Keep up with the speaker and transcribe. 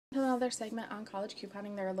another segment on college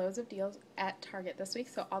couponing. There are loads of deals at Target this week,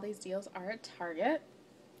 so all these deals are at Target.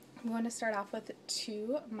 I'm going to start off with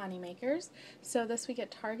two moneymakers. So this week at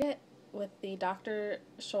Target, with the Dr.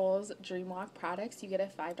 Scholl's Dream Walk products, you get a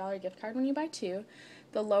 $5 gift card when you buy two.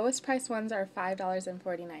 The lowest priced ones are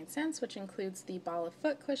 $5.49, which includes the ball of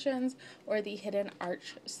foot cushions or the hidden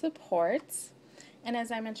arch supports. And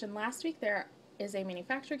as I mentioned last week, there is a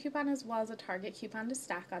manufacturer coupon as well as a Target coupon to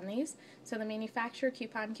stack on these. So the manufacturer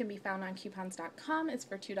coupon can be found on coupons.com. It's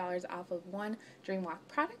for $2 off of one Dreamwalk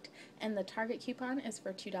product, and the Target coupon is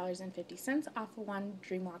for $2.50 off of one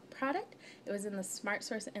Dreamwalk product. It was in the Smart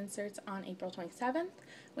Source inserts on April 27th.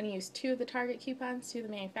 When you use two of the Target coupons to the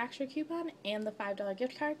manufacturer coupon and the $5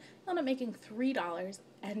 gift card, you'll end up making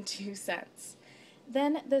 $3.02.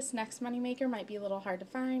 Then this next moneymaker might be a little hard to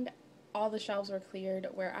find. All the shelves were cleared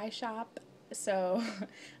where I shop, so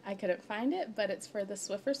I couldn't find it, but it's for the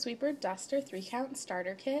Swiffer Sweeper Duster 3-count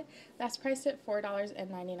starter kit. That's priced at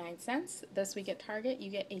 $4.99. This week at Target,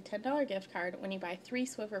 you get a $10 gift card when you buy 3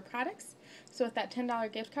 Swiffer products. So with that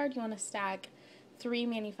 $10 gift card, you want to stack 3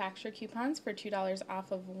 manufacturer coupons for $2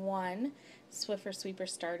 off of one Swiffer Sweeper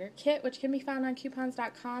starter kit, which can be found on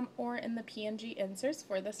coupons.com or in the P&G inserts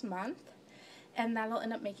for this month. And that'll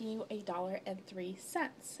end up making you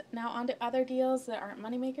 $1.03. Now on to other deals that aren't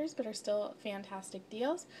moneymakers but are still fantastic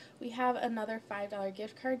deals. We have another $5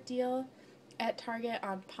 gift card deal at Target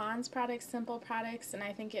on Pond's products, Simple products, and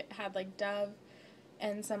I think it had like Dove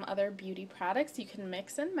and some other beauty products. You can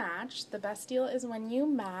mix and match. The best deal is when you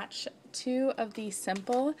match 2 of the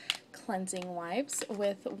Simple cleansing wipes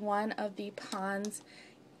with one of the Pond's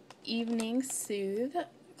Evening Soothe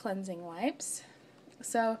cleansing wipes.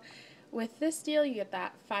 So with this deal, you get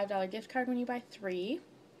that $5 gift card when you buy 3,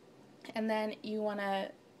 and then you want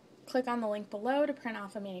to click on the link below to print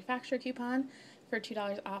off a manufacturer coupon for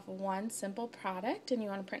 $2 off of one Simple product, and you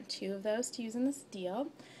want to print 2 of those to use in this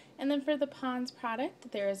deal. And then for the Pond's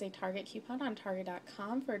product, there is a Target coupon on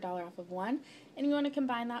Target.com for $1 off of one, and you want to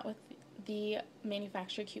combine that with the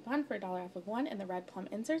manufacturer coupon for $1 off of one in the Red Plum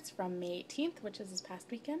inserts from May 18th, which is this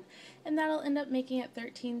past weekend, and that'll end up making it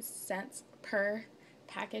 13 cents per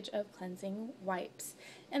package of cleansing wipes.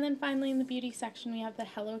 And then finally in the beauty section we have the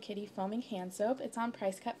Hello Kitty foaming hand soap. It's on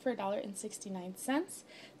price cut for $1.69.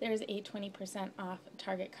 There's a 20% off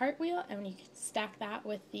Target cartwheel, and when you stack that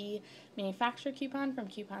with the manufacturer coupon from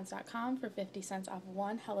coupons.com for 50 cents off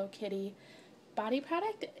one Hello Kitty body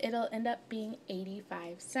product, it'll end up being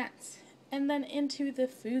 85 cents. And then into the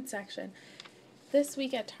food section. This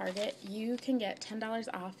week at Target, you can get $10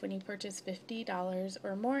 off when you purchase $50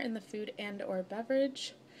 or more in the food and or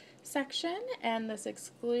beverage section, and this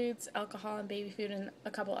excludes alcohol and baby food and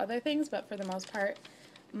a couple other things, but for the most part,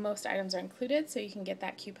 most items are included, so you can get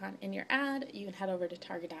that coupon in your ad. You can head over to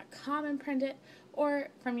Target.com and print it, or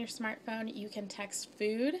from your smartphone, you can text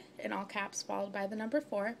food in all caps followed by the number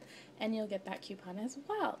 4, and you'll get that coupon as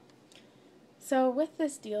well. So with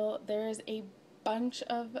this deal, there's a bunch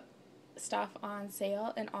of stuff on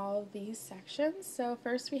sale in all of these sections. So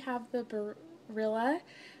first we have the Barilla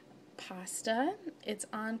pasta. It's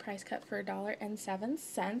on price cut for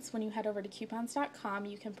 $1.07. When you head over to coupons.com,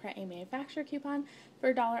 you can print a manufacturer coupon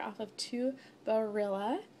for $1 off of 2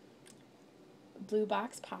 Barilla blue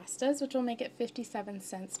box pastas, which will make it 57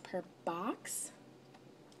 cents per box.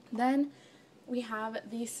 Then we have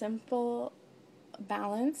the Simple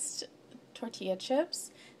balanced tortilla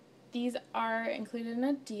chips. These are included in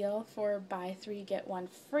a deal for buy 3 get 1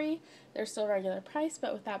 free. They're still regular price,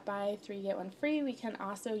 but with that buy 3 get 1 free, we can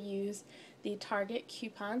also use the Target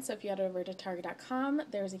coupon. So if you head over to Target.com,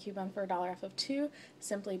 there's a coupon for $1 off of 2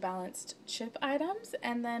 Simply Balanced chip items,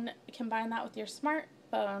 and then combine that with your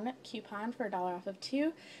smartphone coupon for $1 off of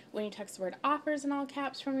 2 when you text the word offers in all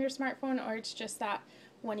caps from your smartphone, or it's just that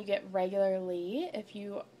when you get regularly if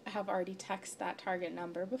you have already texted that Target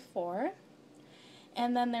number before.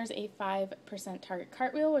 And then there's a 5% Target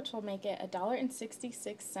cartwheel, which will make it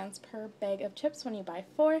 $1.66 per bag of chips when you buy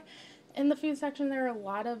 4. In the food section, there are a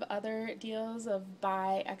lot of other deals of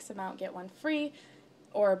buy X amount, get 1 free,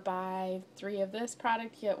 or buy 3 of this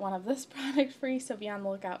product, get 1 of this product free, so be on the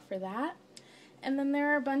lookout for that. And then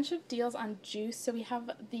there are a bunch of deals on juice. So we have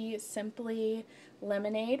the Simply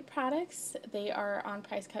Lemonade products. They are on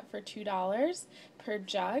price cut for $2 per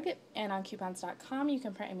jug, and on coupons.com you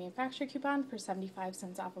can print a manufacturer coupon for 75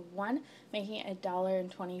 cents off of one, making it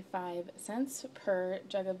 $1.25 per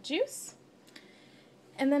jug of juice.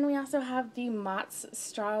 And then we also have the Mott's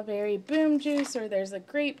Strawberry Boom Juice, or there's a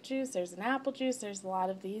grape juice, there's an apple juice, there's a lot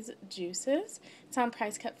of these juices. It's on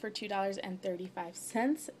price cut for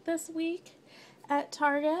 $2.35 this week at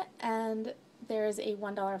Target, and there is a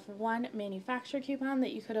 $1 off of one manufacturer coupon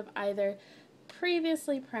that you could have either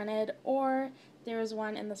previously printed, or there is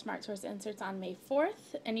one in the Smart Source inserts on May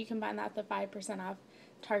 4th, and you can find that at the 5% off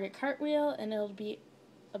Target Cartwheel, and it'll be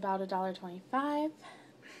about $1.25.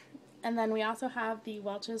 And then we also have the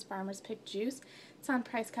Welch's Farmer's Pick Juice. It's on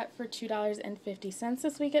price cut for $2.50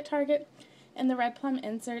 this week at Target. In the Red Plum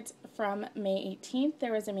inserts from May 18th,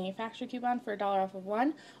 there was a manufacturer coupon for $1 off of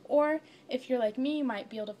one, or if you're like me, you might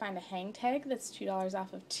be able to find a hang tag that's $2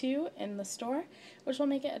 off of two in the store, which will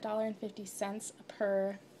make it $1.50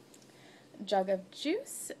 per jug of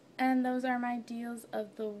juice. And those are my deals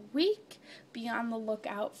of the week. Be on the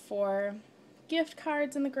lookout for gift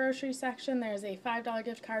cards in the grocery section. There's a $5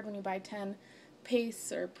 gift card when you buy 10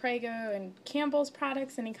 Pace or Prego and Campbell's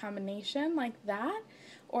products, any combination like that,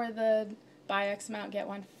 or the buy X amount, get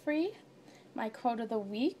one free. My quote of the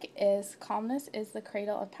week is, "Calmness is the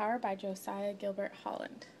cradle of power" by Josiah Gilbert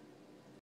Holland.